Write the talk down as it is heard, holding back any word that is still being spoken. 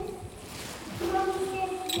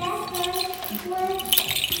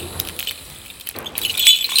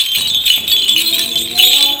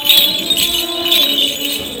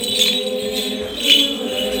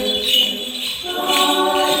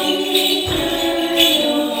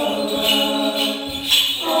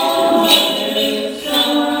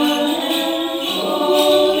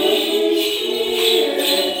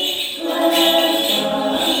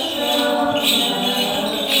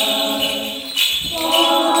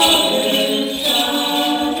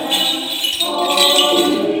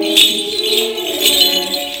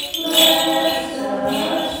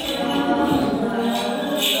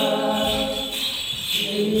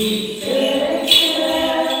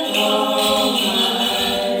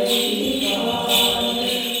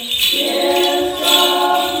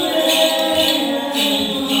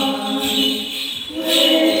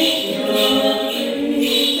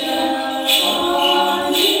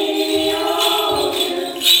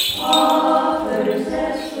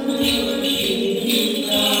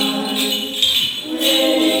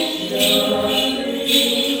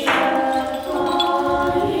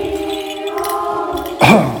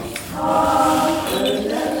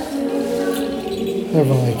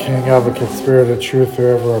Heavenly King, Advocate, Spirit of Truth,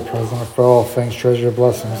 whoever are present, for all things, treasure,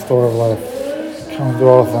 blessing, store of life, come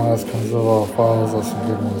dwell within us, comes of all, follows us, and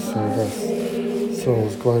goodness, save us.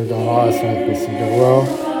 Souls, glory to God, eyes, and peace and goodwill.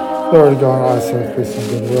 Glory to God, eyes, and peace and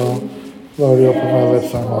goodwill. Lord, you open my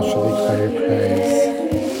lips, and my mouth shall declare your praise.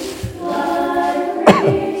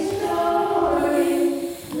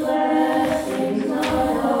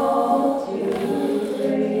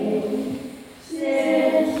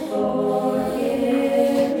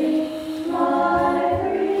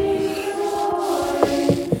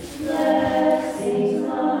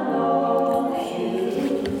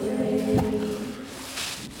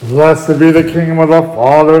 Blessed be the kingdom of the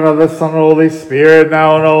Father, and of the Son, and of the Holy Spirit,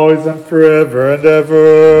 now and always, and forever and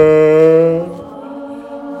ever.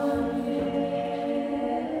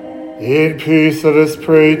 In peace, let us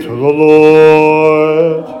pray to the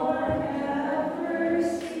Lord.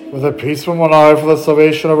 With a peaceful one eye for the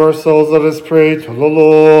salvation of our souls, let us pray to the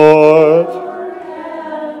Lord.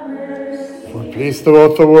 For peace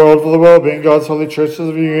throughout the world, for the well-being of God's holy churches,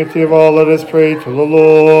 of the unity of all, let us pray to the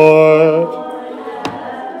Lord.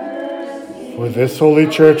 For this holy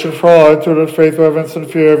church and for all attitude of faith, reverence, and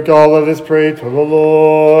fear of God, let us pray to the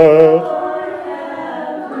Lord.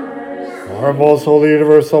 For our most holy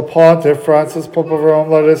universal pontiff, Francis, Pope of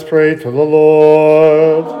Rome, let us pray to the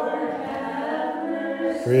Lord.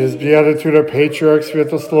 For his beatitude, our patriarchs,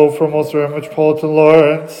 Sviatoslav, Foremost, Metropolitan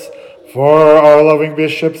Lawrence, for our loving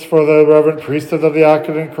bishops, for the reverend priesthood of the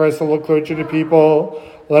diaconate in Christ, the whole clergy of the people,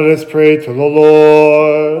 let us pray to the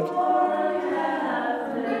Lord.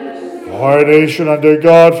 For our nation under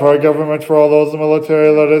God, for our government, for all those in the military,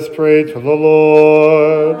 let us pray to the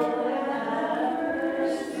Lord.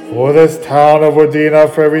 For this town of Wadena,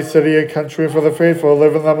 for every city and country, for the faithful who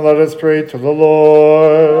live in them, let us pray to the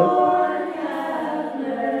Lord.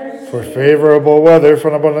 For favorable weather, for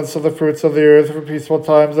an abundance of the fruits of the earth, for peaceful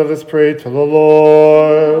times, let us pray to the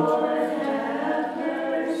Lord.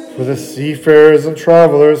 For the seafarers and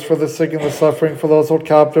travelers, for the sick and the suffering, for those held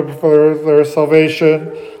captive, for their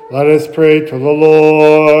salvation, let us pray to the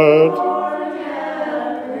Lord.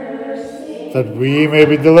 That we may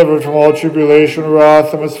be delivered from all tribulation,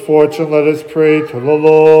 wrath, and misfortune, let us pray to the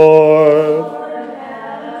Lord.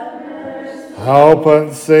 Help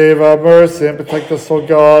and save, have mercy, and protect us, O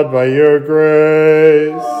God, by your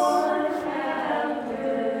grace.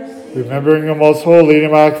 Remembering the most holy,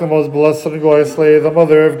 immaculate, most blessed, and glorious Lady, the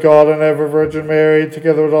Mother of God and ever Virgin Mary,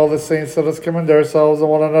 together with all the saints, let us commend ourselves and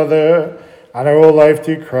one another, and our whole life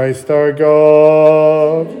to Christ our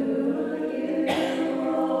God.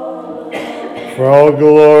 For all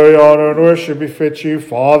glory, honor, and worship befit you,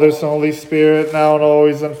 Father, Son, Holy Spirit, now and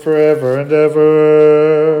always, and forever and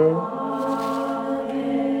ever.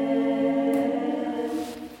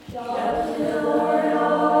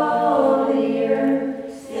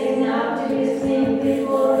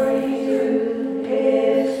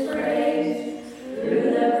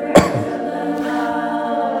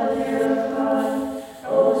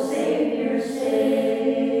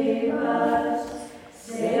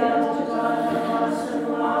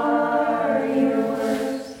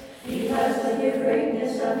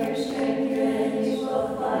 Greatness of your strength, your enemies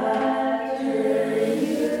will fly.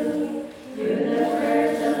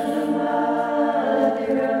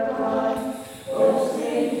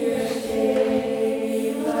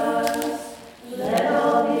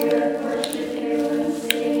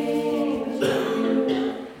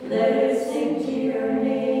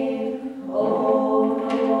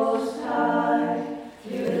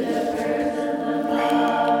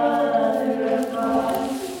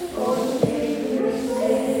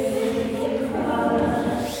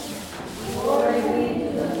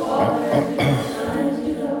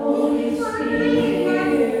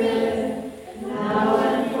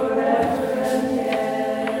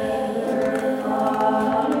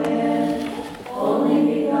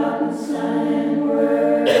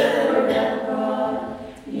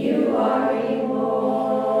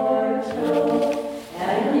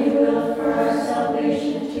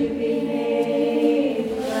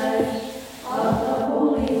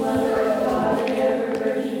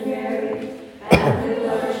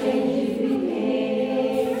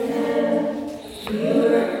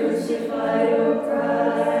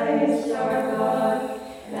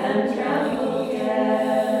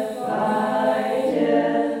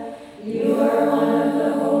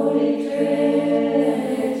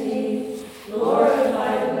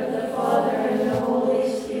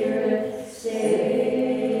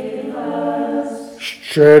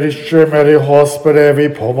 Szczęście Mary, Господи,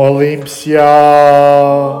 помолимся.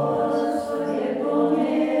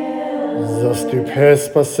 Заступи,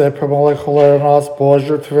 спаси, помоли, холери нас,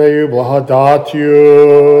 Божою Твоєю благодатью.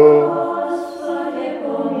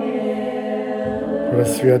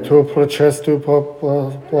 Пресвяту, пречесту,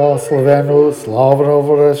 благословену, славну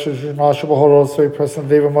ворожу нашу Богородицю і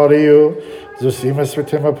Преснодиву Марію, з усіма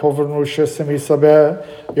святими повернувши самі себе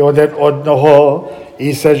і один одного,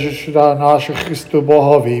 і сежучи на нашу Христу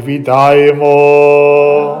Богові, віддаємо.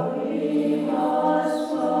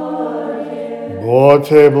 Бо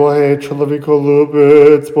Ти, благий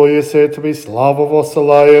чоловіколюбець, бо єси Тобі славу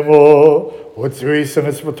посилаємо, Отцю і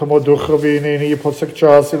Сину Святому Духові, нині і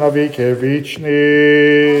повсякчас і на віки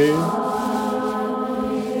вічні.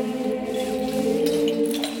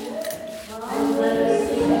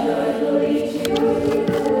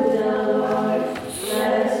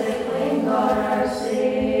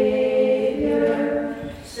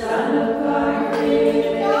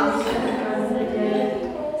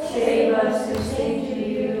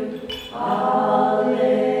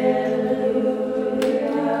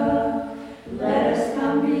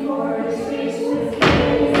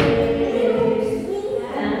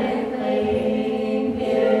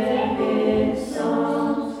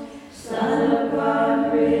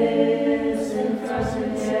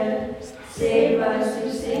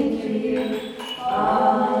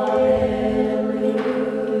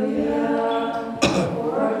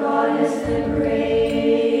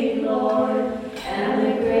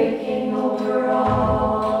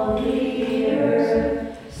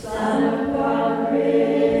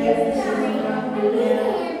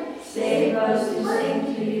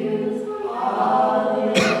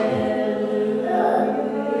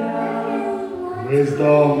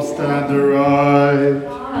 Wisdom, stand aright.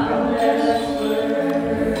 Let us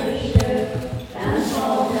worship and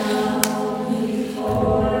fall down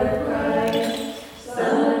before Christ,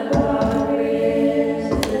 Son of God,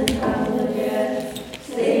 risen from the dead.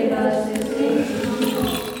 Save us who sing to you.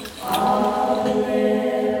 Alleluia.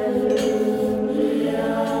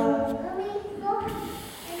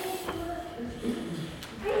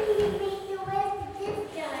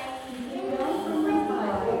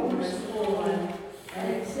 And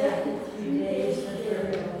accepted 3 days of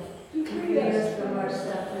burial, to free us from our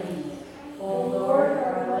sufferings. O Lord,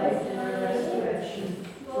 our life and our resurrection,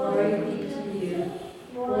 glory be to you.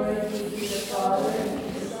 Glory be to the Father, and to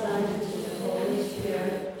the Son, and to the Holy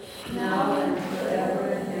Spirit, now and forever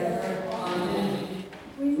and ever. Amen.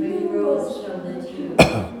 When we rose from the tomb,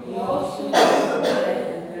 we also resurrected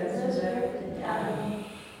and resurrected Adam.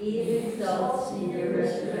 He exalts in your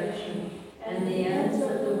resurrection, and the ends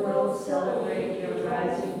of the world celebrate your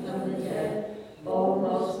rising from the dead, O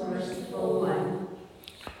most merciful one.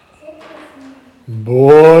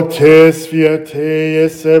 Бо Ти святий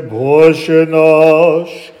єси, Боже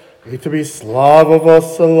наш, і Тобі славу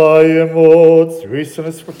посилаємо, Отцю і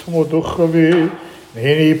Сину Святому Духові,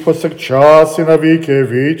 нині і повсякчас і на віки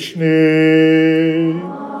вічні.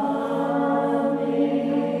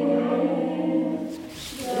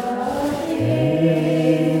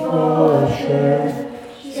 Боже,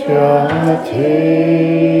 святий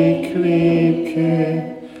кріпкий,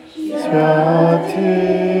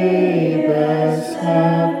 святий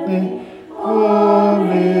безсмертний,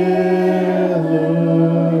 помилуй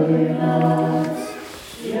нас.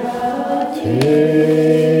 Святий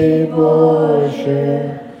Боже,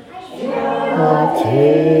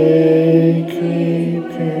 святий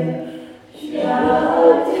кріпкий,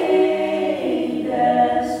 святий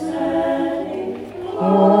безсмертний,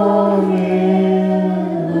 помилуй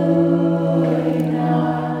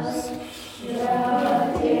нас.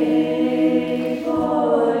 Святий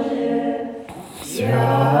Боже,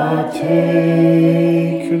 святий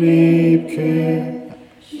кріпкий,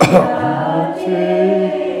 святий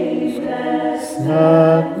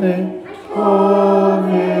безсмертний,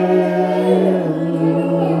 помилуй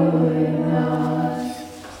нас.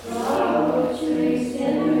 Слава Отцю і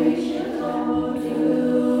Сину і Святому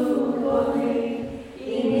Духові, і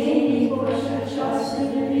нині повсякчас і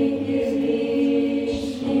на віки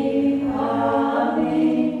вічні.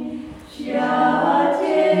 Амінь.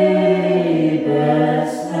 Святий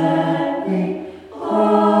безсмертний,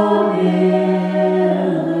 помилуй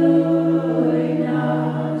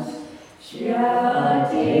нас.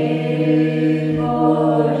 Святий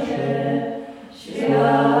Боже,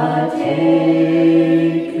 святий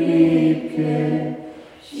кріпкий,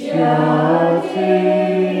 святий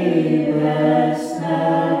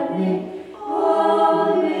безсмертний,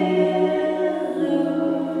 помилуй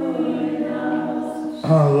нас.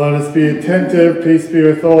 Let us be attentive. Peace be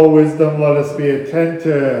with all wisdom. Let us be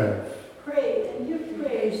attentive. Pray and give praise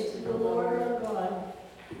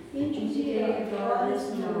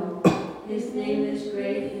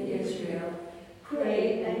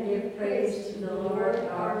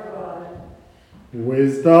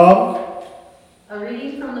Wisdom. A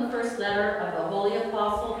reading from the first letter of the Holy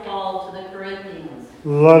Apostle Paul to the Corinthians.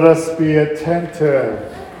 Let us be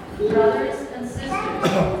attentive. Brothers and sisters,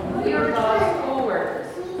 we are God's co-workers.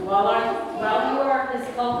 While you are his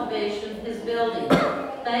cultivation, his building.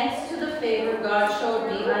 Thanks to the favor God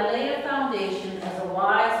showed me, I laid a foundation as a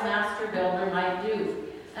wise master builder might do,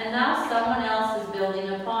 and now someone else is building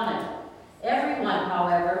upon it. Everyone,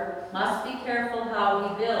 however, must be careful how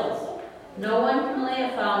he builds. No one can lay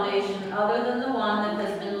a foundation other than the one that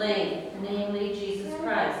has been laid, namely Jesus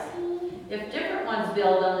Christ. If different ones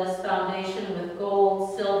build on this foundation with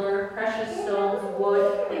gold, silver, precious stones,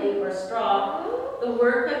 wood, hay, or straw, the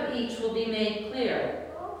work of each will be made clear.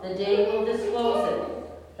 The day will disclose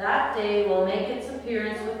it. That day will make its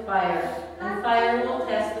appearance with fire, and fire will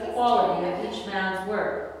test the quality of each man's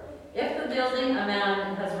work. If the building a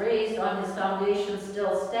man has raised on his foundation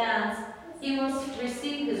still stands, he will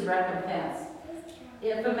receive his recompense.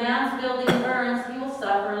 If a man's building burns, he will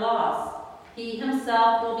suffer loss. He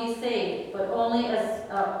himself will be saved, but only as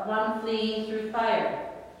one fleeing through fire.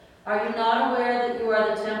 Are you not aware that you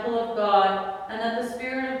are the temple of God, and that the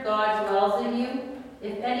Spirit of God dwells in you?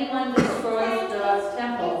 If anyone destroys God's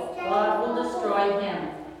temple, God will destroy him.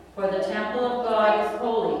 For the temple of God is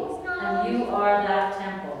holy, and you are that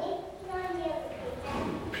temple.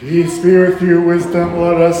 Peace be with you, wisdom.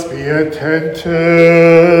 Let us be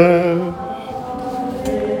attentive.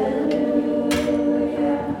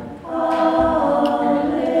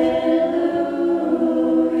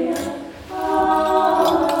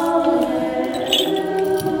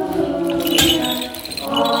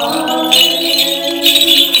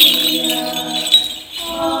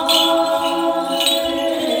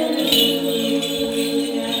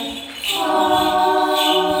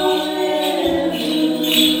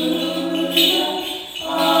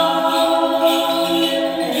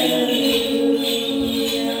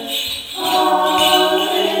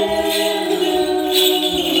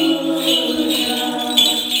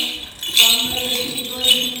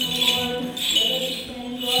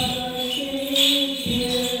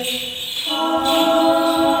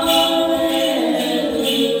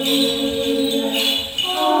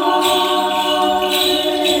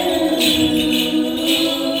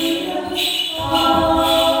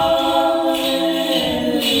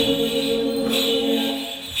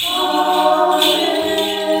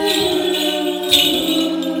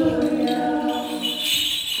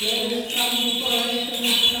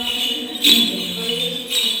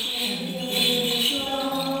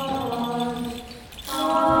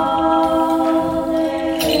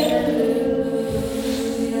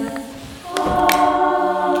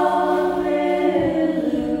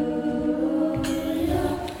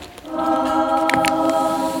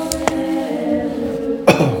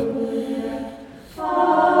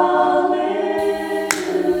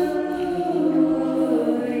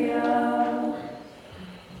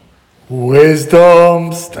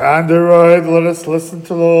 Wisdom, stand aright, let us listen to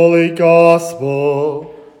the Holy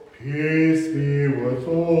Gospel. Peace be with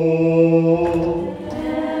all.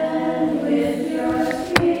 And with your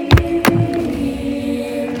spirit.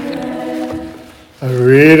 A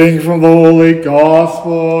reading from the Holy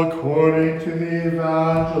Gospel according to the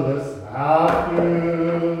Evangelist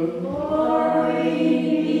Matthew. Glory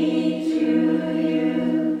be to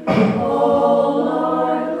you, O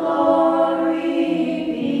Lord, glory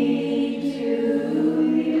be to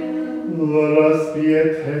you. Let us be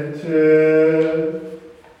attentive.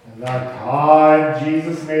 In that time,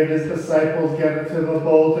 Jesus made his disciples get into the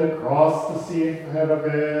boat and cross the sea ahead of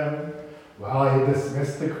him, while he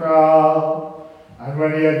dismissed the crowd. And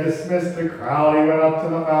when he had dismissed the crowd, he went up to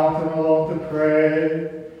the mountain alone to pray.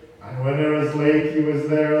 And when it was late, he was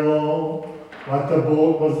there alone. But the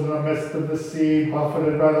boat was in the midst of the sea,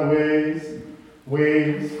 buffeted by the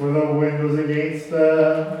waves, for the wind was against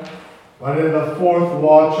them. But in the fourth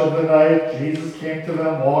watch of the night, Jesus came to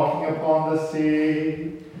them walking upon the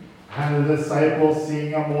sea. And the disciples,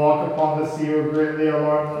 seeing him walk upon the sea, were greatly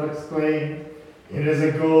alarmed and exclaimed, "It is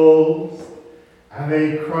a ghost." And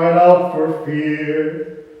they cried out for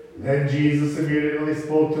fear. Then Jesus immediately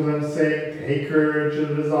spoke to them, saying, "Take courage,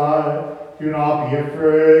 it is I. Do not be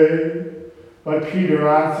afraid." But Peter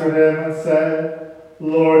answered him and said,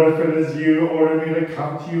 "Lord, if it is you, order me to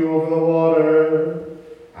come to you over the water."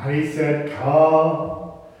 And he said, "Come."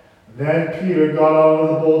 Then Peter got out of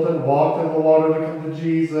the boat and walked in the water to come to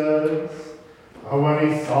Jesus. But when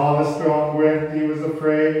he saw the strong wind, he was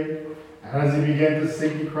afraid. And as he began to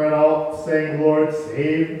sink, he cried out, saying, "Lord,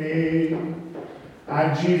 save me."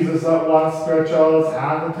 And Jesus at once stretched out his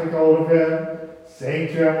hand and took hold of him, saying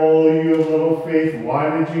to him, "O you of little faith, why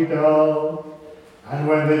did you doubt?" And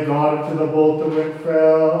when they got into the boat, the wind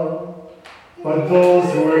fell. But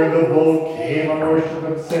those who were in the boat came and worshipped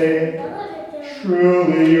him, saying,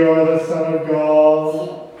 Truly you are the Son of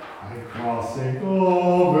God. And crossing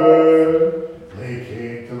over, they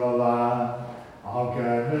came to the land of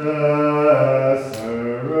Gennesaret.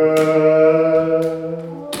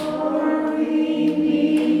 Glory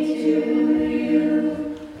be to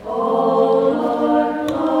you, O Lord,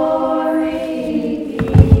 glory be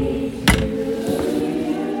to you.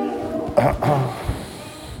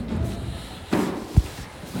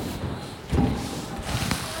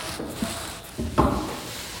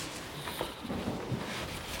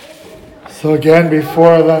 So again,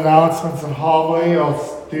 before the announcements and homily,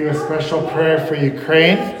 I'll do a special prayer for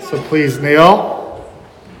Ukraine. So please kneel.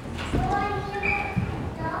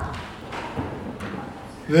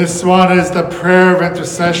 This one is the prayer of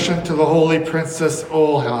intercession to the Holy Princess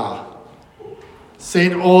Olha.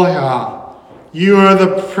 Saint Olha, you are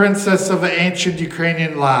the princess of the ancient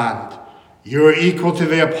Ukrainian land. You are equal to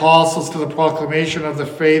the apostles to the proclamation of the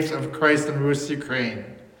faith of Christ in Rus, Ukraine.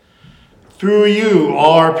 Through you,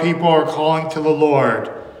 all our people are calling to the Lord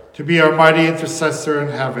to be our mighty intercessor in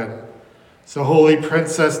heaven. So, Holy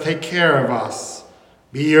Princess, take care of us.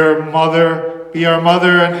 Be our mother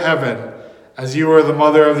in heaven, as you are the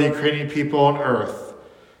mother of the Ukrainian people on earth.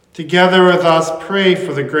 Together with us, pray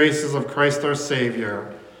for the graces of Christ our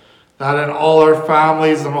Savior, that in all our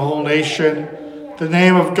families and the whole nation, the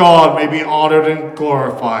name of God may be honored and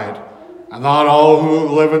glorified, and that all who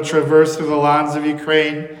live and traverse through the lands of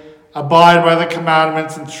Ukraine abide by the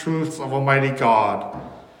commandments and truths of Almighty God.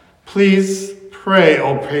 Please pray,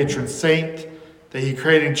 O patron saint, that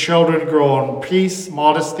Ukrainian children grow in peace,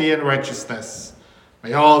 modesty, and righteousness.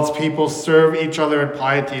 May all its people serve each other in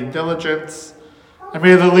piety and diligence. And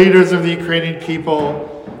may the leaders of the Ukrainian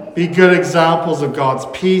people be good examples of God's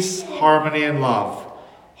peace, harmony, and love,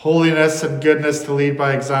 holiness and goodness to lead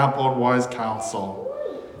by example and wise counsel.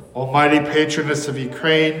 Almighty patroness of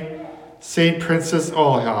Ukraine, Saint Princess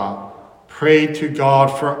Olha, pray to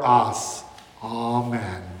God for us.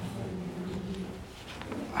 Amen.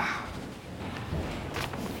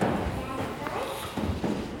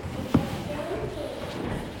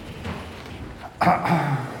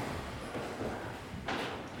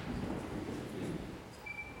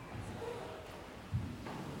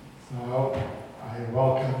 So, I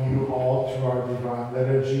welcome you all to our Divine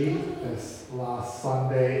Liturgy this last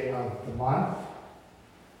Sunday of the month.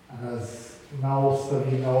 And as most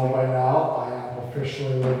of you know by now, I am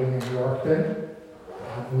officially living in Yorkton.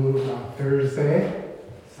 I moved on Thursday,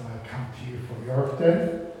 so I come to you from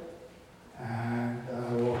Yorkton. And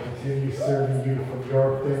I will continue serving you from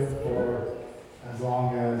Yorkton for as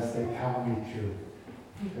long as they tell me to.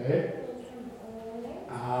 Okay?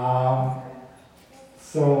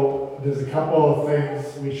 So there's a couple of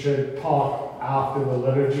things we should talk after the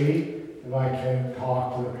liturgy. If I can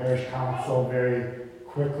talk to the parish council very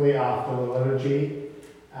quickly after the liturgy,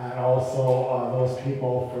 and also those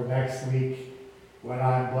people for next week when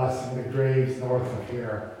I'm blessing the graves north of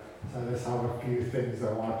here. So I just have a few things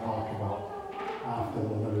I want to talk about after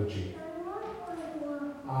the liturgy.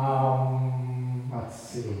 Let's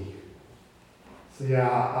see. So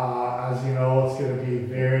yeah, as you know, it's going to be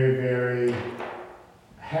very, very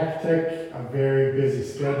hectic, a very busy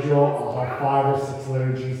schedule. I'll have 5 or 6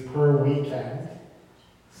 liturgies per weekend.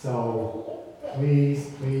 So please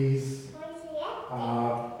be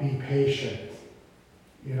patient.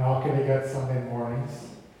 You're not going to get Sunday mornings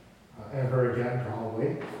ever again,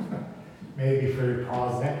 probably. Maybe for your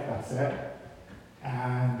Prosnick, that's it.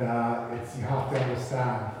 And you have to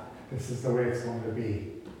understand, this is the way it's going to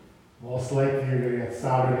be. Most likely you're going to get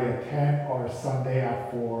Saturday at 10 or Sunday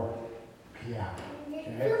at 4 p.m.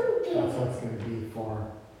 Okay? That's what it's going to be for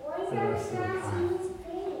the rest of the time.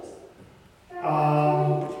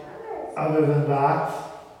 Other than that,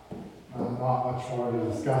 not much more to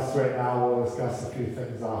discuss right now. We'll discuss a few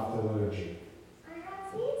things after the liturgy.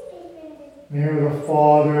 In the name of the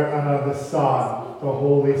Father, and of the Son, the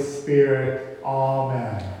Holy Spirit.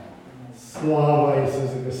 Amen. Slava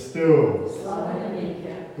Isusu Christu.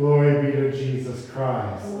 Glory be to Jesus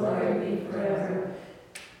Christ. Glory be forever.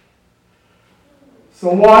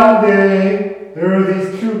 So one day, there were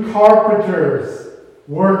these 2 carpenters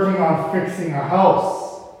working on fixing a house.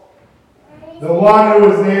 The one who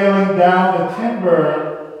was nailing down the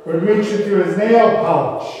timber would reach into his nail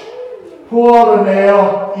pouch, pull out a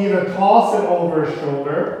nail, either toss it over his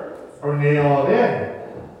shoulder or nail it in.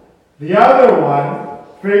 The other one,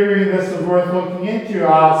 figuring this was worth looking into,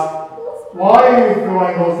 asked, "Why are you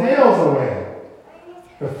throwing those nails away?"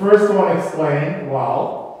 The first one explained,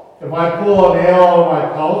 "Well, If I pull a nail out of my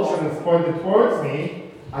pouch and it's pointed towards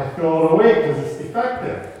me, I throw it away because it's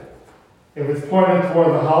defective. If it's pointed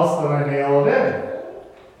toward the house, then I nail it in.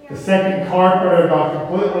 The second carpenter got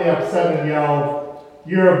completely upset and yelled,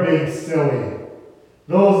 "You're being silly.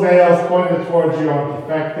 Those nails pointed towards you are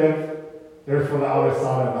defective. They're for the outer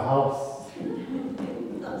side of the house."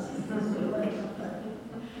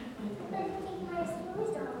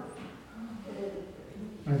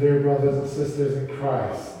 My dear brothers and sisters in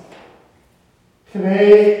Christ,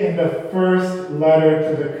 today in the first letter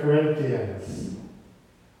to the Corinthians,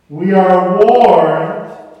 we are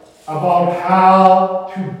warned about how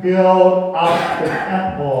to build up the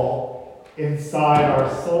temple inside our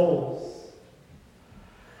souls.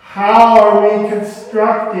 How are we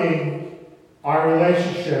constructing our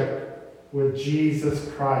relationship with Jesus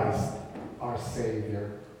Christ, our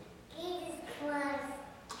Savior?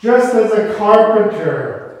 Just as a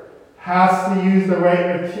carpenter has to use the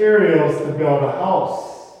right materials to build a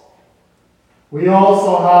house, we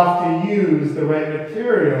also have to use the right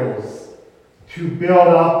materials to build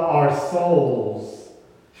up our souls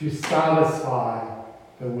to satisfy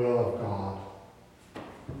the will of God.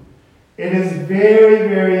 It is very,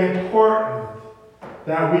 very important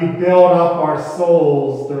that we build up our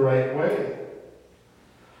souls the right way.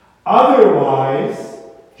 Otherwise,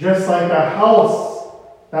 just like a house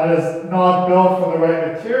that is not built from the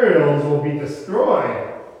right materials will be destroyed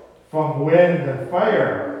from wind and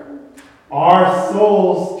fire, our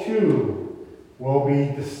souls too will be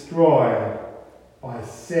destroyed by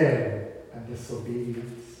sin and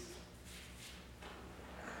disobedience.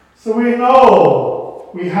 So we know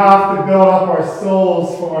we have to build up our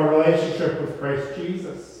souls from our relationship with Christ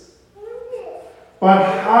Jesus. But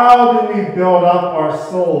how do we build up our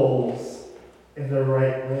souls in the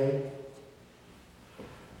right way?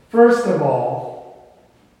 First of all,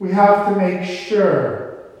 we have to make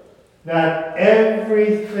sure that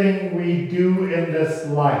everything we do in this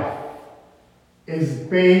life is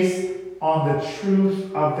based on the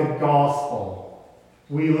truth of the gospel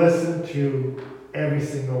we listen to every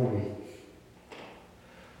single week.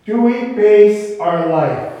 Do we base our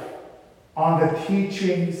life on the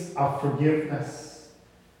teachings of forgiveness,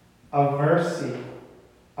 of mercy,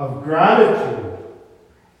 of gratitude,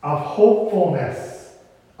 of hopefulness,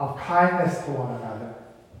 of kindness to one another?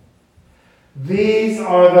 These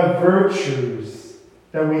are the virtues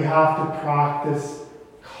that we have to practice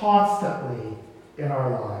constantly in our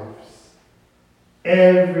lives.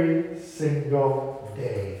 Every single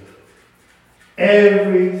day.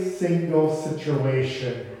 Every single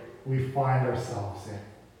situation we find ourselves in.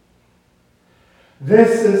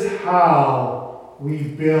 This is how we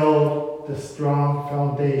build the strong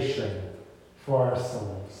foundation for our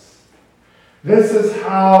souls. This is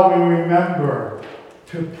how we remember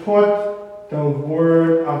to put the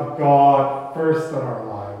Word of God first in our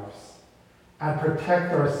lives and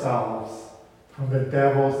protect ourselves from the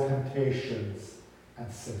devil's temptations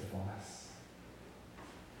and sinfulness.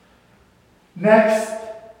 Next,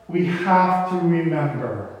 we have to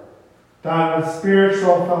remember that the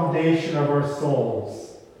spiritual foundation of our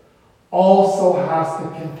souls also has to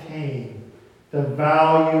contain the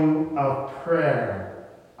value of prayer,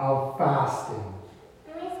 of fasting,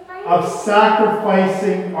 of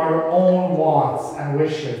sacrificing our own wants and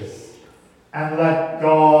wishes, and let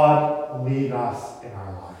God lead us in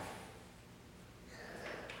our life.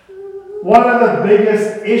 One of the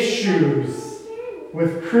biggest issues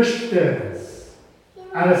with Christians,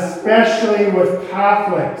 and especially with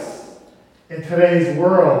Catholics in today's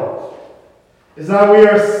world, is that we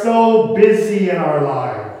are so busy in our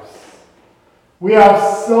lives. We have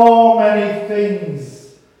so many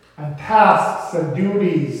things and tasks and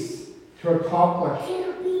duties to accomplish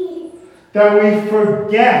that we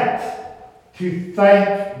forget to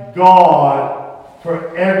thank God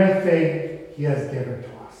for everything He has given to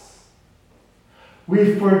us.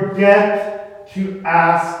 We forget to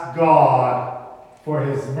ask God for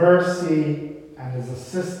His mercy and His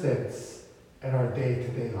assistance in our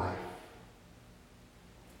day-to-day life.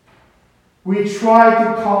 We try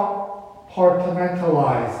to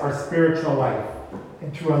compartmentalize our spiritual life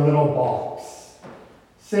into a little box,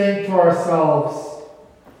 saying to ourselves,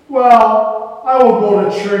 well, I will go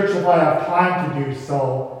to church if I have time to do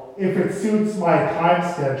so, if it suits my time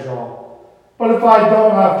schedule. But if I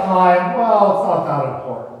don't have time, well, it's not that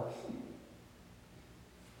important.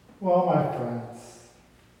 Well, my friends,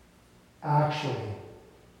 actually,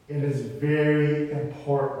 it is very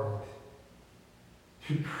important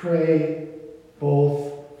to pray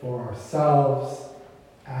both for ourselves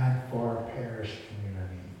and for our parish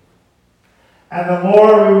community. And the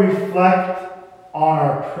more we reflect on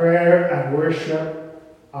our prayer and worship,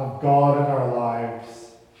 of God in our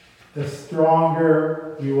lives, the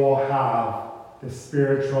stronger we will have the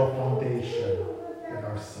spiritual foundation in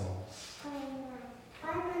our souls.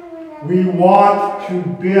 We want to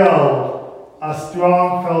build a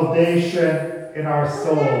strong foundation in our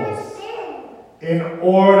souls in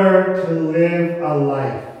order to live a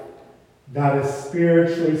life that is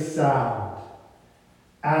spiritually sound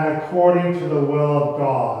and according to the will of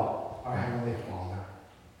God, our Heavenly Father.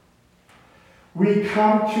 We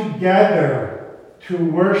come together to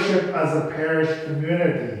worship as a parish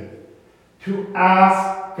community, to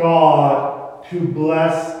ask God to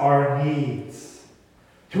bless our needs,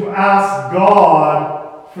 to ask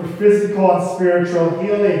God for physical and spiritual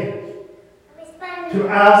healing, to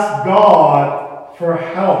ask God for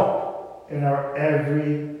help in our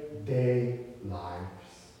everyday lives.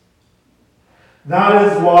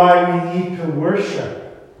 That is why we need to worship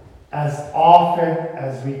as often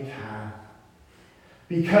as we can,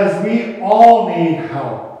 because we all need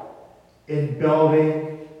help in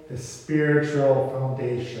building the spiritual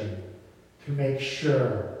foundation to make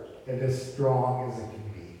sure it is strong as it can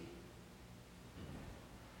be.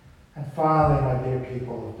 And finally, my dear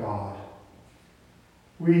people of God,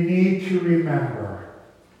 we need to remember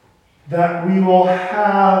that we will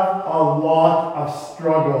have a lot of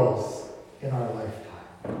struggles in our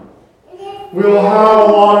lifetime. We will have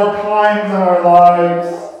a lot of times in our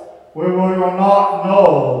lives where we will not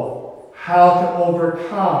know how to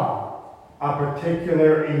overcome a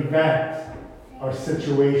particular event or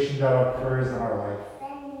situation that occurs in our life.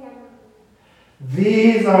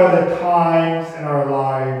 These are the times in our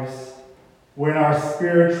lives when our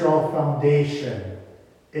spiritual foundation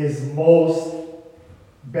is most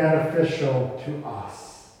beneficial to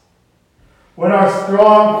us. When our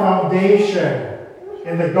strong foundation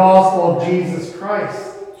in the gospel of Jesus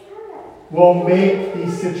Christ will make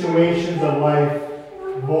these situations of life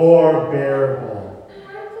more bearable,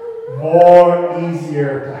 more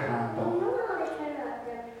easier to handle.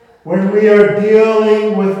 When we are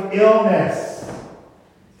dealing with illness,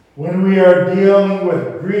 when we are dealing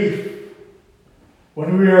with grief,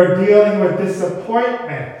 when we are dealing with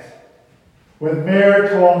disappointment, with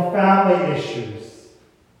marital and family issues,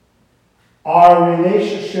 our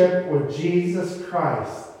relationship with Jesus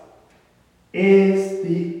Christ is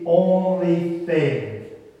the only thing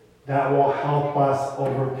that will help us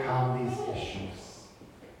overcome these issues.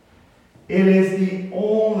 It is the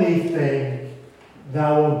only thing that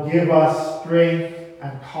will give us strength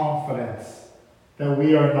and confidence that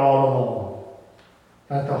we are not alone,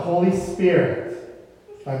 that the Holy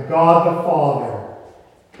Spirit, that God the Father,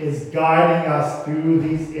 is guiding us through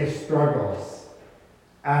these struggles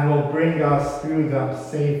and will bring us through them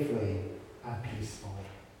safely and peacefully.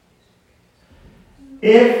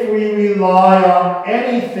 If we rely on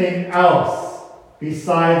anything else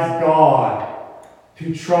besides God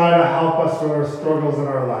to try to help us with our struggles in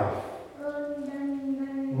our life,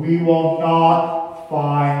 we will not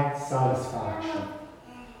find satisfaction.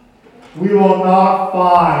 We will not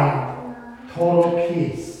find total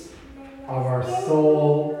peace of our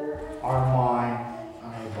soul, our mind,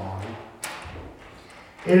 and our body.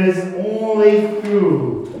 It is only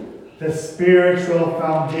through the spiritual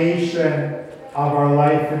foundation of our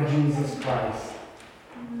life in Jesus Christ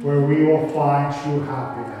where we will find true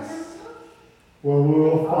happiness, where we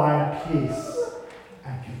will find peace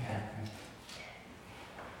and contentment.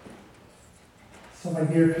 So, my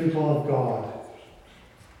dear people of God,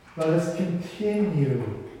 let us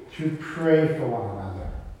continue to pray for one another,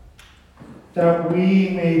 that we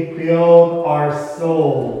may build our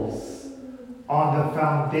souls on the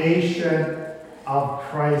foundation of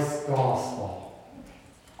Christ's gospel,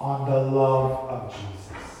 on the love of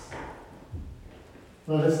Jesus.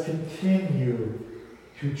 Let us continue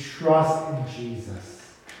to trust in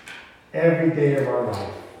Jesus every day of our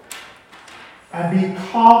life and be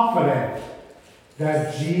confident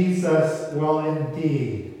that Jesus will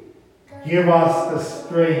indeed give us the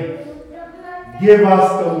strength, give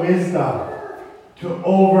us the wisdom to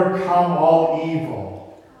overcome all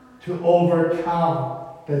evil, to overcome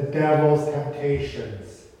the devil's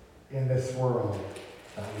temptations in this world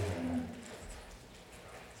that we live in.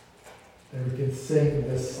 Then we can sing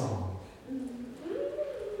this song.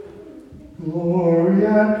 Glory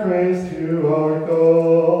and praise to our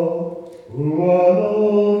God, who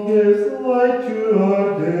alone gives light to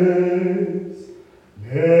our days.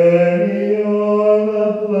 Many are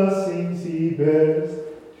the blessings he bears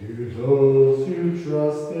to those who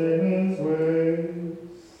trust in his ways.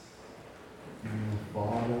 In the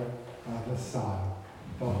Father, and the Son,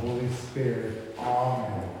 the Holy Spirit.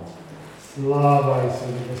 Amen. Slava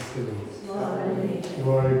Isus.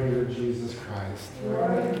 Glory be to Jesus Christ.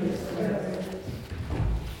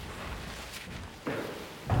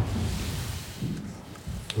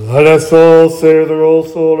 Let us all say with our whole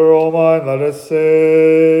soul or all mind, let us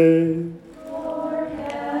say, Lord,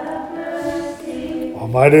 have mercy.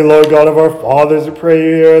 Almighty Lord God of our fathers, we pray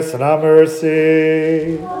you hear us and have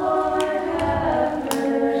mercy. Lord, have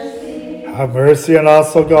mercy. Have mercy on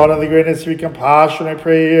us, O God, in the greatness of your compassion, I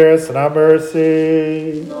pray you hear us and have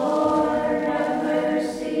mercy. Lord, have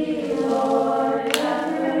mercy. Lord,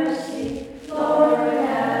 have mercy. Lord,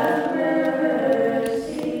 have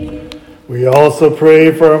mercy. We also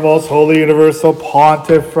pray for our most holy universal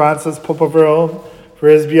pontiff, Francis, Pope of Rome, for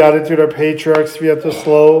his beatitude, our patriarch,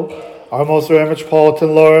 Sviatoslav, our most holy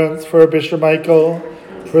Metropolitan Lawrence, for our Bishop Michael,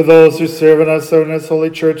 for those who serve in us in this holy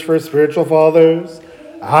church, for our spiritual fathers,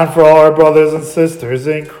 and for all our brothers and sisters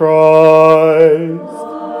in Christ.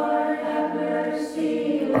 Lord, have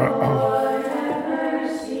mercy. Lord, have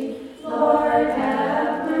mercy. Lord,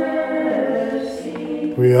 have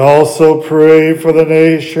mercy. We also pray for the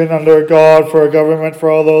nation under God, for our government,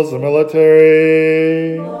 for all those in the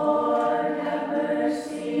military. Lord, have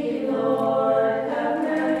mercy. Lord, have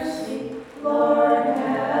mercy. Lord,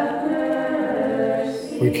 have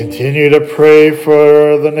mercy. We continue to pray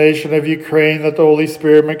for the nation of Ukraine, that the Holy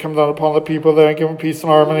Spirit may come down upon the people there and give them peace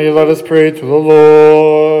and harmony. Let us pray to the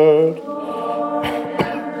Lord. Lord,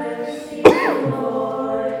 have mercy.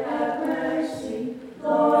 Lord, have mercy.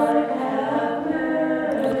 Lord, have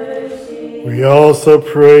mercy. We also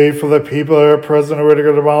pray for the people that are present who are to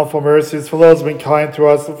go to bountiful mercies, for those who have been kind to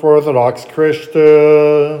us, the Orthodox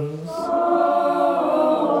Christians. Lord,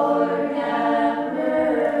 have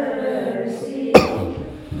mercy.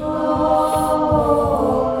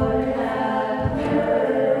 Lord, have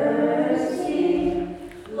mercy.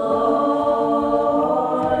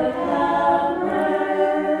 Lord, have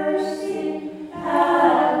mercy.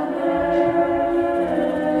 Have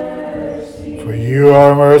mercy. For you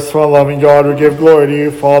are merciful and loving God, we give glory to you,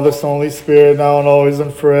 Father, Son, Holy Spirit, now and always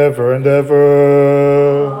and forever and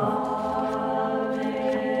ever.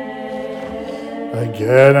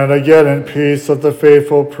 Again and again in peace let the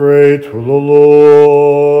faithful pray to the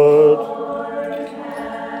Lord. Lord,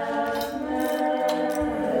 have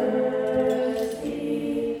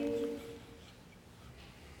mercy.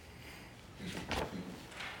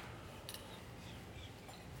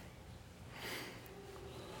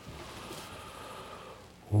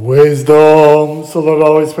 Wisdom, so that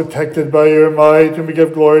always protected by your might, and we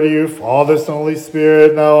give glory to you, Father, Son, Holy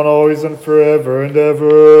Spirit, now and always and forever and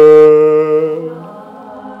ever.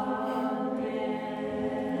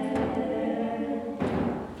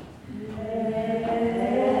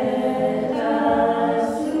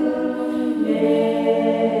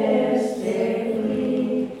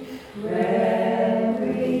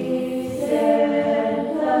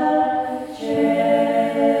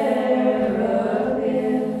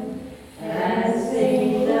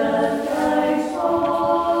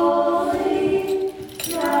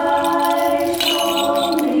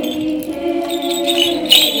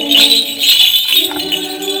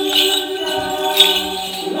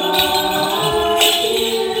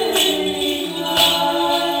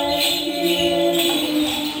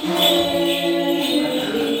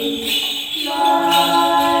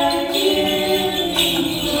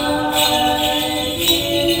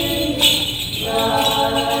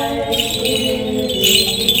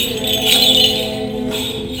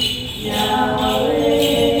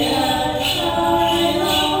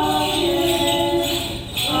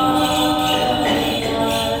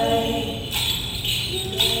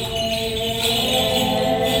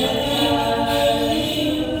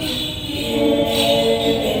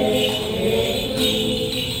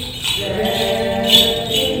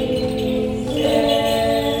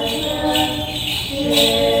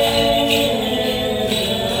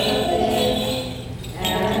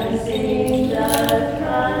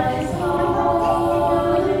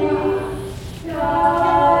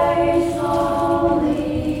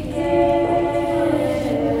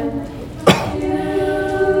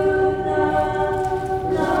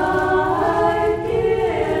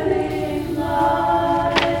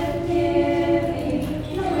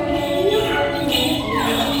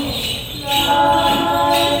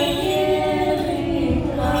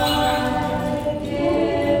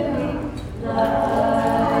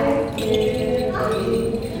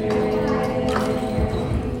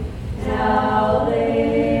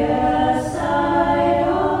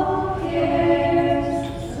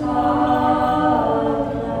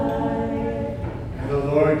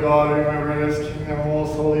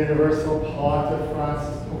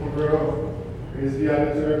 Praise be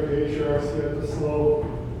unto our patriarchs here at the slope,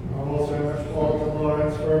 our most reverend Paul and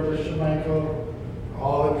Lawrence, for our Bishop Michael,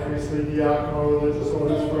 all the priestly, diaconal, religious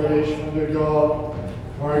orders for our nation under God,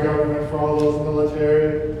 for our government, for all those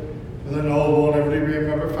military, for the noble and every being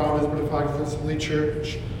member, founders, but the fact of the Assembly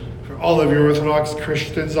Church, for all of you Orthodox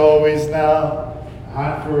Christians, always now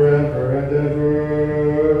and forever and ever.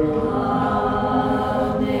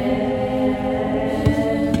 Amen.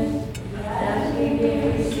 As we may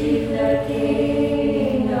receive the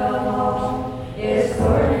kingdom,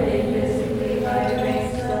 escorted invisibly by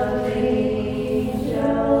ranks of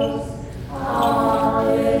angels.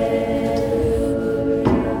 Hallelujah.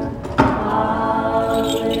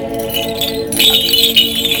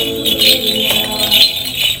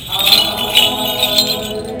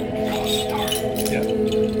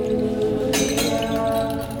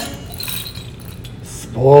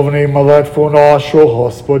 Sповни молитву нашу,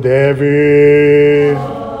 Господеві.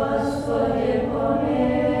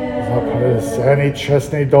 За пресені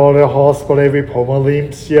чесні долі, Господеві,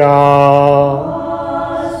 помолимся.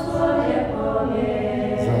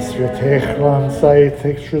 За святих храм, за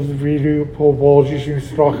тих, що з вірою по Божим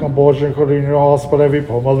страхом Божим хорінню, Господеві,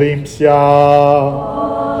 помолимся.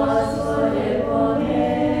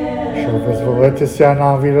 Щоб визволитися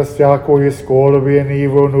нам від всякої скорби і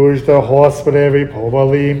ніву нужди, Господеві,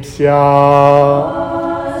 помолимся.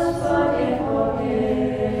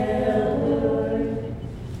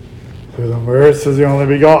 Through the mercy of the only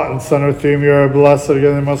begotten Son, of whom you are blessed,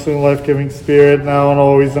 together in the most life-giving Spirit, now and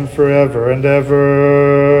always and forever and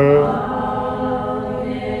ever.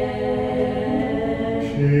 Amen.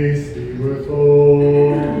 Peace be with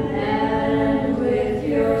all. And with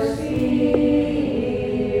your spirit.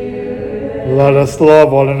 Let us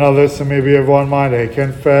love one another so may be of one mind. I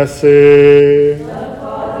confess it. The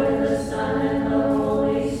Father, the Son, and the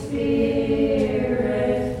Holy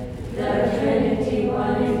Spirit, the Trinity,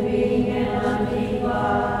 one in being and undivided.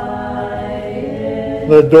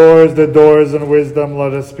 The doors, and wisdom,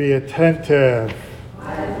 let us be attentive.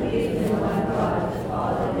 I believe in one God, the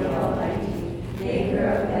Father, the Almighty, maker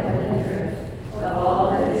of heaven and earth, of all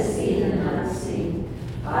that is seen and unseen.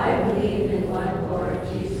 I believe in one Lord,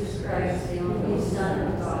 Jesus Christ, the only Son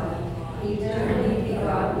of God, eternally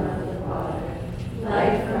begotten of the Father,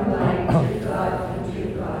 light from light, true God from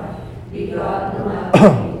true God, begotten without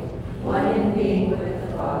being, one in being with the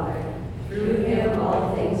Father. Through him all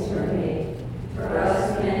things were made. For us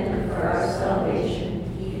men and for our salvation,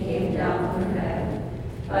 he came down from heaven.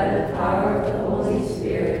 By the power of the Holy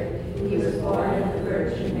Spirit, he was born of the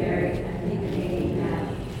Virgin Mary and became a man.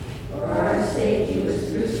 For our sake, he was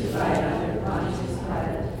crucified under Pontius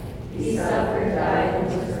Pilate. He suffered, died, and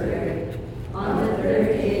was buried. On the third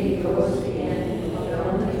day, he rose again in the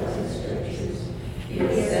fulfillment of the Scriptures. He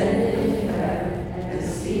ascended into heaven and is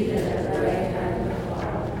seated at the right hand of the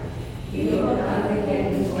Father. He will come again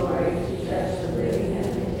in glory to judge the living and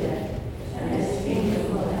the dead, and his kingdom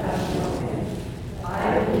will have no end. I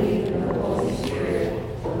believe in the Holy Spirit,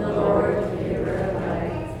 the Lord, the giver of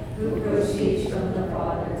life, who proceeds from the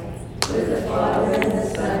Father. With the Father and the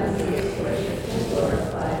Son, he is worshipped and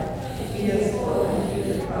glorified. He is spoken through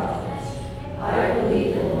the prophets. I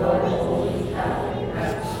believe in one holy Catholic and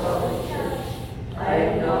Apostolic Church. I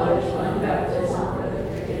acknowledge one baptism for the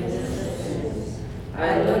forgiveness of sins. I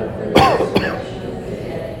look for the resurrection of the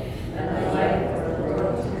dead and the life of the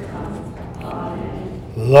world to come.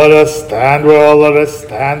 Amen. Let us stand well, let us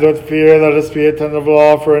stand with fear, let us be attentive to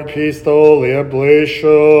offer in peace the holy oblation.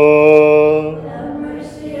 The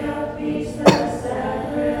mercy of peace, the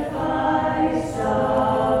sacrifice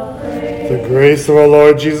of praise. The grace of our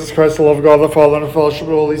Lord Jesus Christ, the love of God the Father, and the fellowship of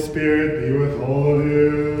the Holy Spirit be with all of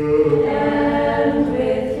you. And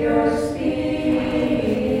with your spirit.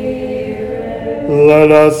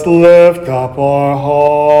 Let us lift up our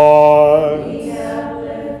hearts. We have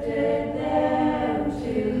lifted them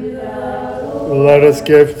to the Lord. Let us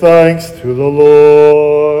give thanks to the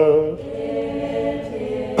Lord. It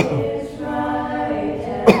is right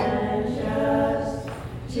and just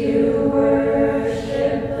to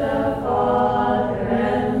worship the Father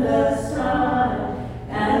and the Son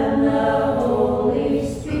and the Holy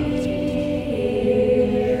Spirit,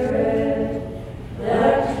 the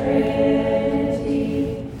Trinity,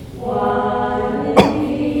 one in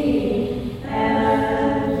being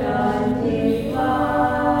and undivided.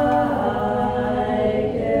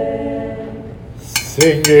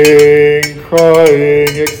 Singing,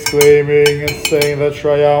 crying, exclaiming, and saying the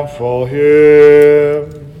triumphal hymn.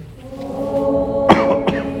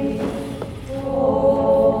 Holy,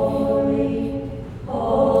 holy,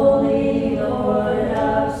 holy Lord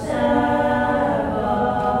of Sabaoth.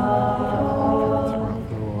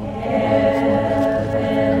 Heaven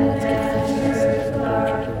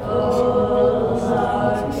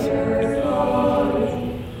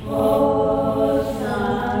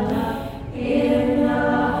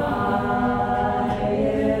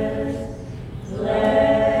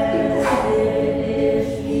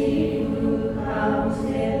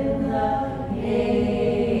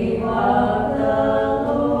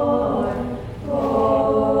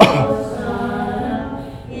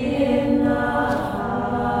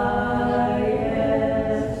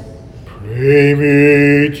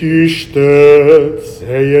Прийміть і жте,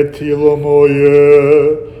 це є тіло моє,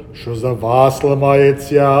 що за вас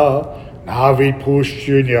ламається на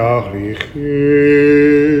відпущення гріхів.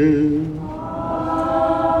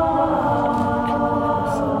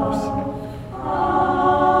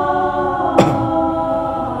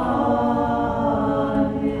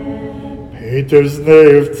 Пийте з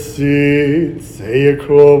неї всі, це є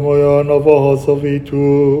кров моя нового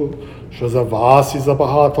завіту, що за вас і за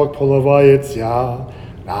багаток поливається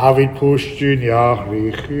на відпущення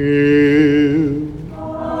гріхів.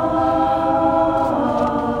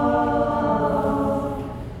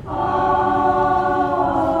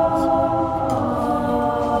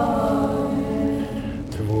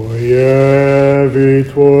 Твоє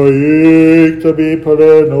від твоїх тобі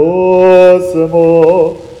переносимо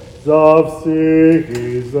за всіх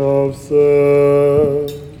і за все.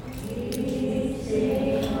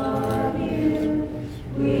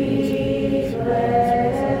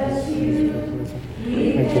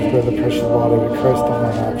 Thank you for the precious body of Christ and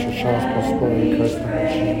the natural child's prosperity, Christ and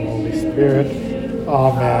the Holy Spirit.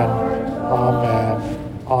 Amen. Amen.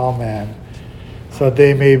 Amen. So a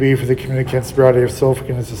day may be for the communicant sobriety of soul,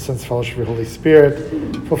 forgiveness of sins, fellowship of the Holy Spirit,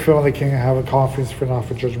 fulfilling the kingdom of heaven, conference for not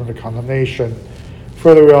for judgment or condemnation.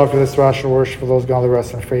 Further, we offer this rational worship for those godly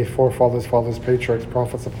rest in faith, forefathers, fathers, patriarchs,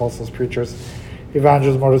 prophets, apostles, preachers,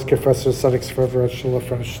 evangelists, martyrs, confessors, ascetics, forever, shall live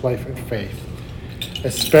finished life in faith.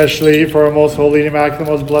 Especially for our most holy, immaculate,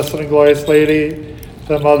 most blessed and glorious Lady,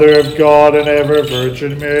 the Mother of God and ever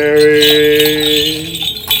Virgin Mary.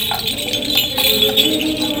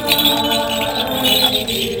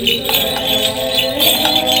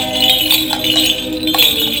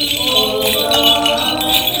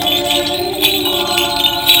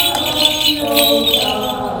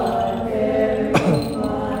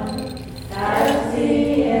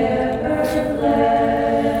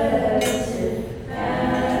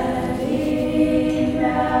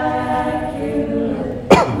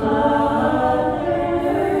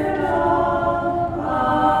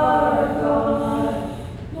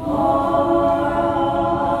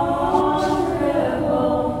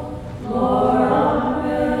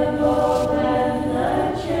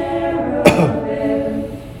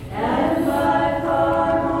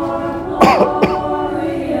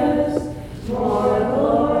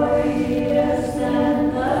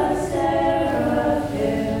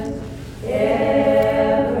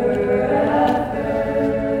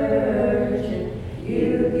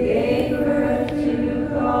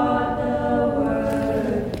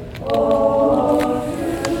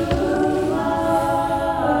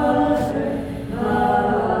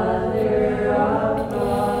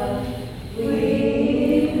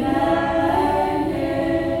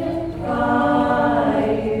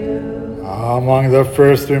 Among the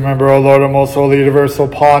first, remember, O Lord, our most holy universal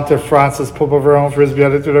Pontiff Francis, Pope of Rome, for his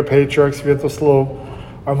beatitude, our patriarchs, Sviatoslav,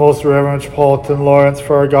 our most reverend Metropolitan Lawrence,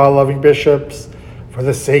 for our God-loving bishops, for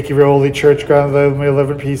the sake of your holy church, grant that they may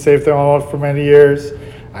live in peace, safe their own for many years,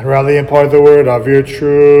 and rally impart the word of your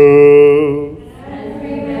truth. And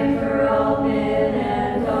remember all men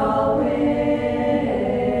and all women.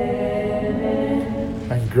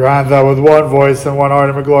 And grant that with one voice and one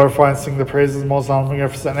heart we glorify and sing the praises of the most honorable,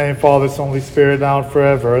 magnificent name, Father, Son, Holy Spirit, now and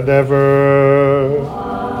forever and ever.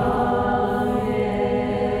 Amen.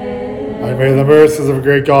 And may the mercies of a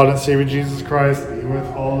great God and Savior Jesus Christ be with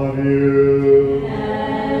all of you.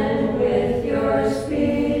 And with your spirit.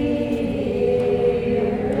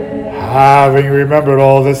 Having remembered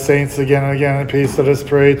all the saints again and again in peace, let us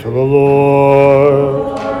pray to the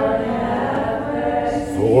Lord.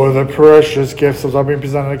 For the precious gifts of God being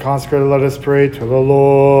presented and consecrated, let us pray to the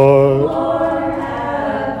Lord.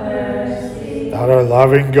 That our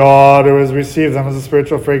loving God, who has received them as a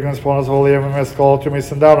spiritual fragrance upon us holy and must call to, may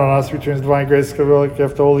send down on us between his divine grace and the gift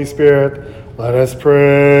of the Holy Spirit. Let us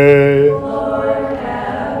pray.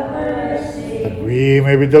 That we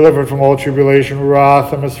may be delivered from all tribulation,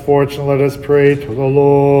 wrath, and misfortune. Let us pray to the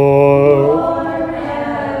Lord.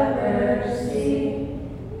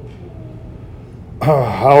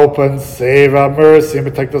 Help and save, have mercy, and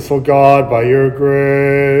protect us, O God, by your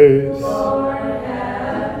grace.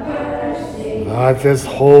 That this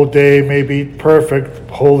whole day may be perfect,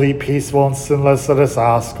 holy, peaceful, and sinless, let us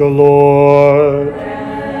ask, O Lord.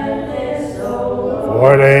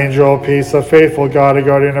 For an angel, peace, a faithful God, a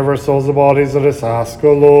guardian of our souls and bodies, let us ask,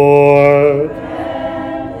 O Lord.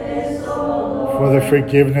 For the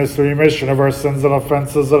forgiveness and remission of our sins and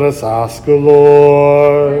offenses, let us ask, O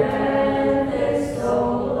Lord.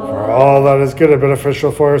 All that is good and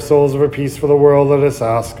beneficial for our souls, for peace for the world, let us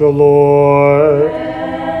ask, O Lord.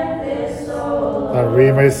 That we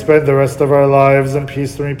we may spend the rest of our lives in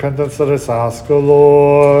peace and repentance. Let us ask, O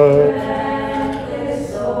Lord.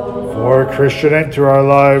 For a Christian into our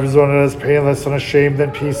lives, one that is painless, unashamed,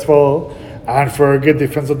 and peaceful, and for a good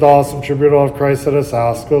defense of the awesome tribunal of Christ, let us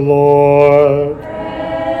ask, O Lord.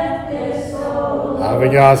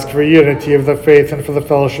 Having asked for unity of the faith and for the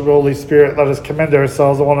fellowship of the Holy Spirit, let us commend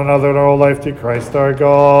ourselves to one another in our whole life through Christ our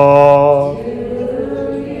God.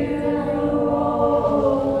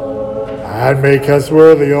 And make us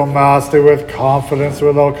worthy, O Master, with confidence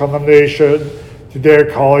without condemnation, to dare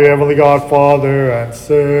call you Heavenly God, Father, and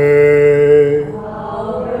say,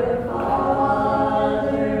 Our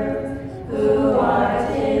Father, who art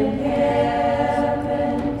in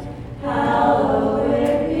heaven,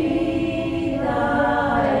 hallowed be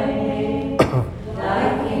thy name.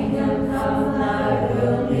 Thy kingdom come, thy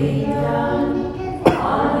will be done,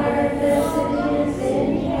 on earth as it is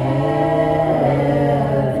in heaven.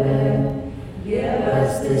 Give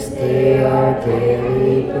us this day our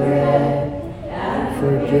daily bread.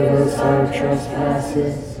 forgive us our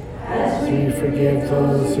trespasses, As we forgive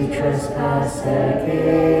those who trespass against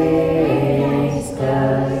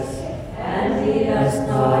us. And lead us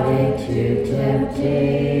not into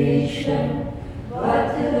temptation,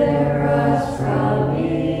 but deliver us from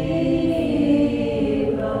evil.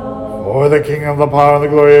 For the kingdom, the power, and the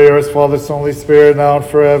glory are yours, Father, Son, Holy Spirit, now and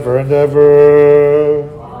forever and ever.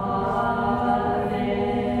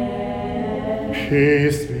 Amen.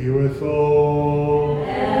 Peace be with all.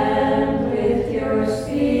 And with your spirit.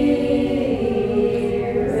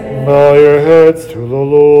 Bow your heads to the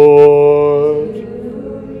Lord.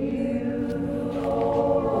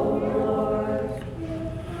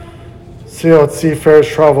 See out seafarers,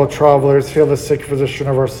 travelers, heal the sick, physician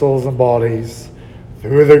of our souls and bodies.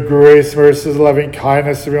 Through the grace, mercies, loving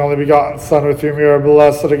kindness of your only begotten Son, with whom you are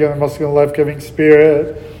blessed, again, the most life-giving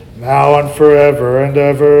Spirit, now and forever and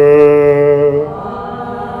ever. Amen.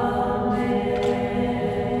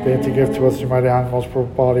 Deign to give to us your mighty hand, most pure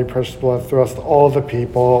body, precious blood, through us to all the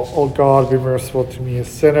people. O God, be merciful to me, a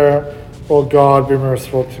sinner. O God, be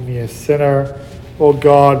merciful to me, a sinner. O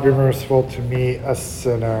God, be merciful to me, a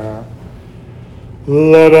sinner.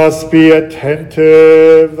 Let us be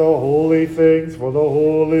attentive, the holy things for the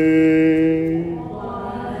holy.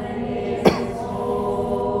 One is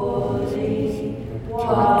holy,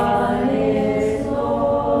 one is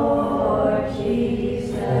Lord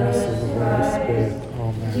Jesus Fullness of the Holy Spirit. Christ,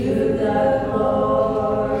 Amen. to the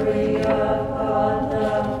glory of God the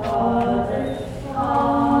Father.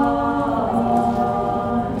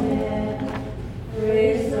 Amen.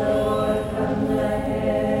 Praise the Lord from the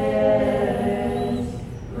heavens.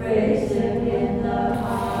 Praise Him in the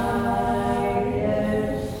highest.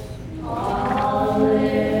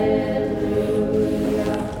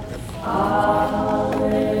 Alleluia.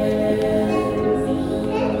 Alleluia.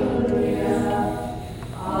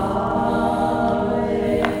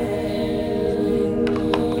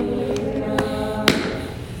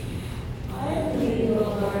 I believe, O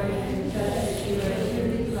Lord, and confess that you are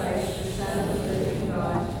truly Christ, the Son of the living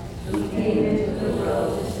God, who came into the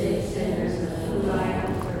world to save sinners, of whom I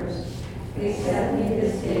am first. Accept me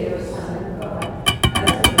this day, O Son of God, as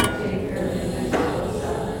a partaker of the mystical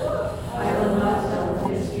Son. I will not tell the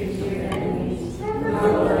mysteries to your enemies, nor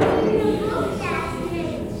will I leave you to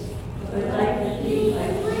institutions, but like a thief I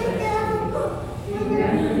will rescue you.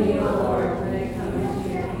 Remember me, O Lord, when I come into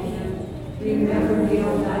your kingdom. Remember me, O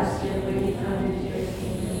Master, when you come into your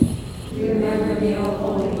kingdom. Remember me, O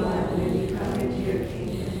Holy One, when you come into your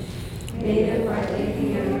kingdom. May the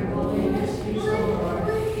partaking of your holy mysteries, O Lord,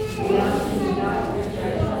 be unto me not for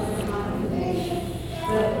judgment and condemnation,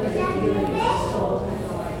 but for the healing of the soul and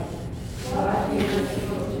body. God, be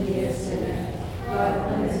merciful to me, a sinner. God,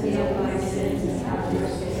 cleanse me of my sins and have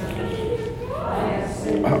mercy on me. I have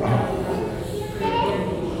sinned without number. Forgive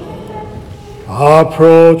me.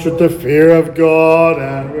 Approach with the fear of God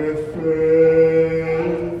and with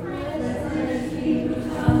faith. Blessed is he who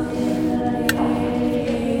comes in the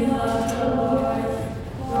name of the Lord.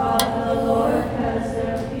 For the Lord has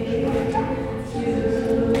appeared to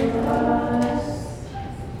us.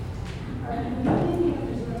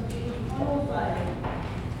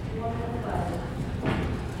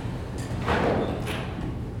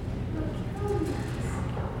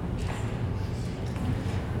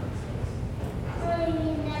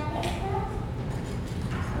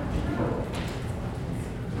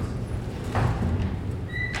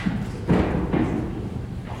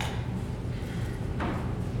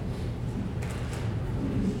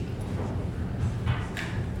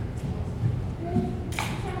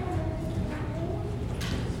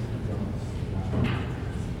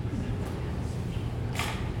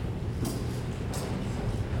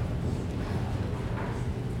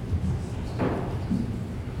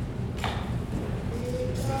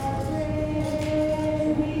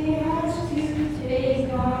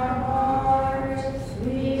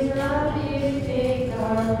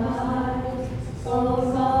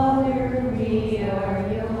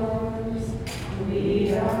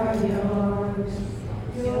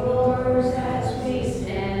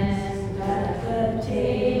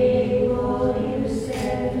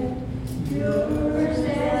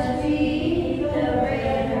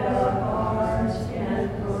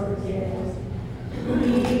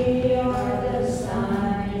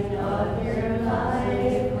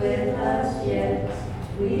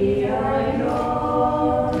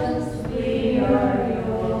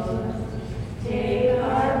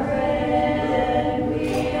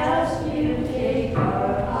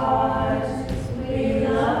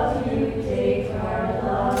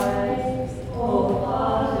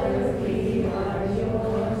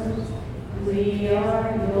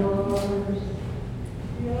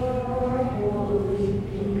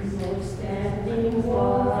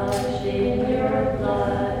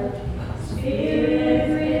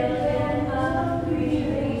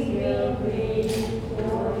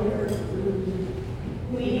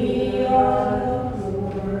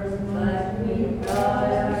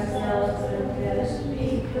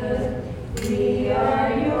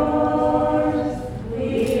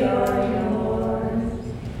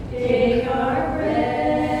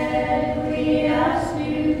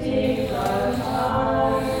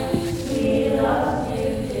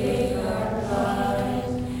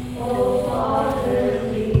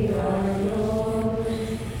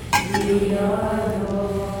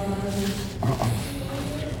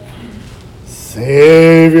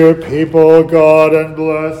 Save your people, God, and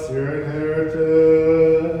bless your inheritance.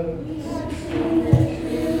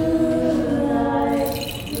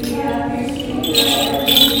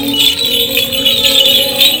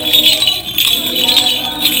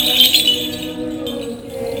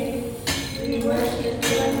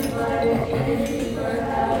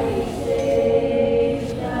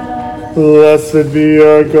 Blessed be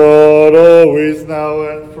our God, always, now,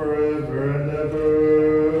 and forever and ever.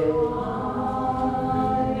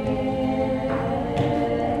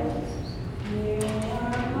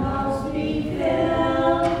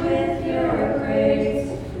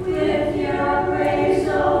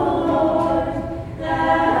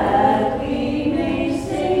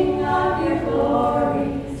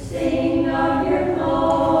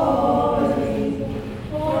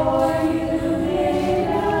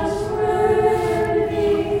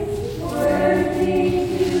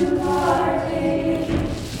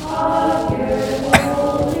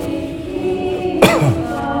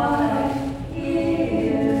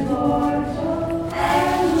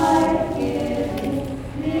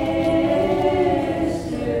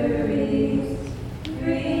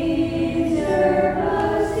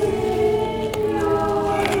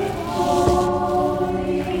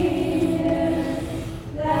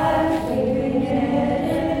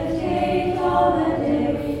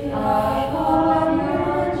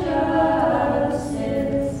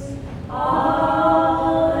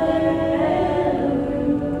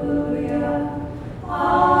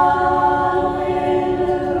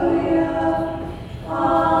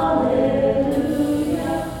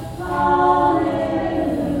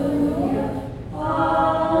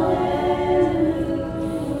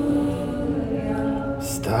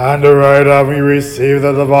 Stand aright as we receive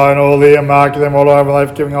the divine, holy, immaculate, immortal, and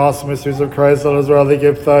life-giving, awesome mysteries of Christ. Let us rather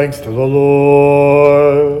give thanks to the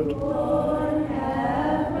Lord.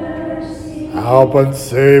 Help and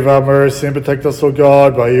save, have mercy, and protect us, O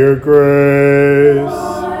God, by your grace.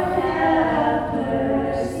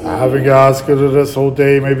 Having asked that this whole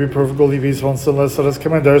day may be perfectly peaceful and sinless, let us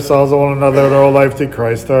commend ourselves and one another and our life to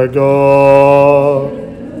Christ our God.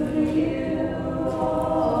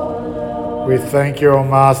 We thank you, O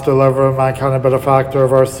Master, lover of mankind, and benefactor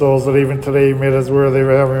of our souls, that even today you made us worthy of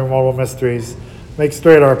having immortal mysteries. Make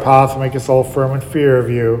straight our path, make us all firm in fear of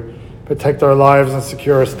you. Protect our lives and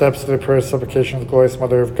secure our steps to the prayer and supplication of the glorious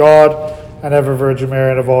Mother of God, and ever Virgin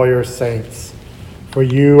Mary, and of all your saints. For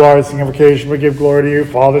you are the signification, we give glory to you,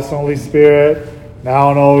 Father, Son, Holy Spirit, now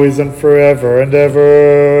and always and forever and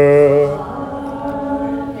ever.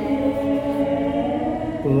 Amen.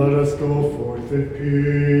 Let us go forth in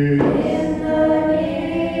peace.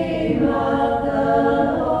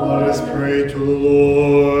 Let us pray to the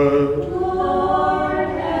Lord. Lord,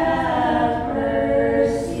 have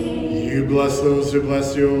mercy. You bless those who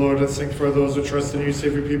bless you, O Lord, and sanctify those who trust in you.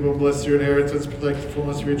 Save your people, bless your inheritance, protect the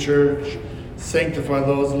fullness of your church. Sanctify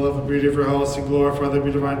those who love the beauty of your house, and glorify their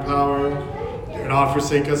divine power. Do not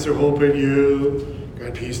forsake us who hope in you.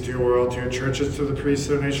 Grant peace to your world, to your churches, to the priests,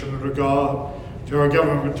 to the nation, and to God, to our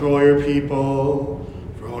government, to all your people.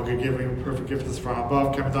 For all good giving, perfect gift is from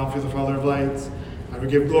above, coming down through the Father of lights. And we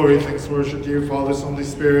give glory, thanks, and worship to you, Father, Son, Holy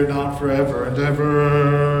Spirit, now and forever and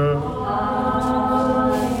ever. Amen.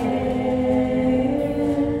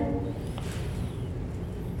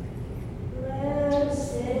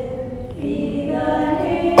 Blessed be the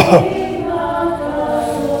name of the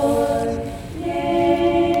Lord,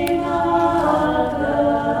 name of the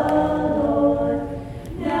Lord,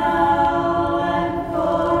 now and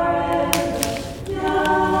forever,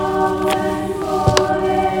 now and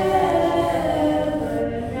forever,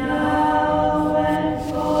 now and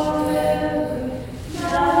forever.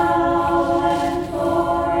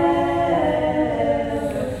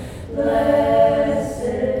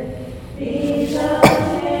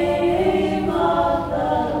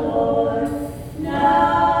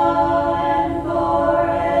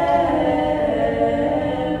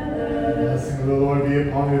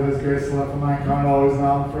 grace and love for mankind, always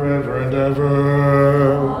now and forever and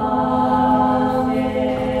ever.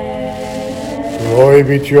 Amen. Glory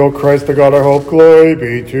be to you, O Christ, the God our hope. Glory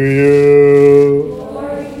be to you.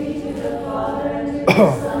 Glory be to the Father, and to the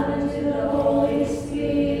Son, and to the Holy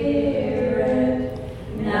Spirit,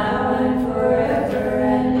 now and forever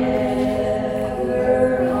and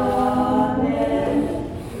ever. Amen.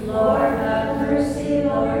 Lord have mercy,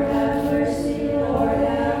 Lord have mercy, Lord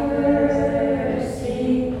have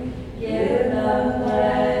mercy. Give the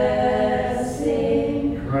blessing.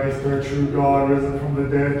 Christ, our true God, risen from the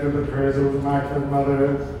dead through the prayers of the Immaculate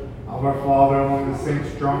Mother, of our Father among the saints,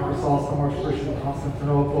 John Chrysostom, Archbishop of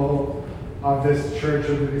Constantinople, of this Church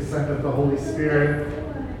of the Descent of the Holy Spirit.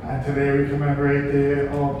 And today we commemorate the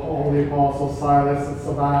Holy Apostle Silas and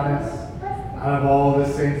Silvanus, and of all the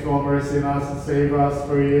saints who have mercy on us and save us,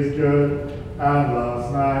 for he is good and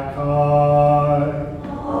loves mankind.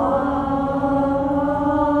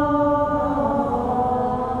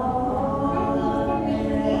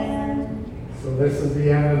 So this is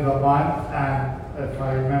the end of the month, and if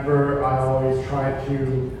I remember, I always try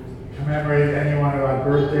to commemorate anyone who had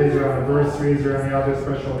birthdays or anniversaries or any other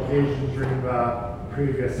special occasions during the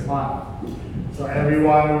previous month. So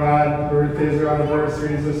everyone who had birthdays or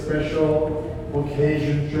anniversaries or special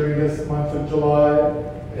occasions during this month of July,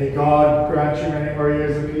 may God grant you many more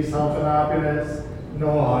years of peace, health, and happiness. No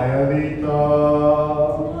Hayalita.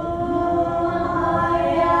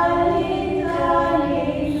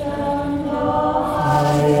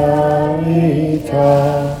 Hayalita.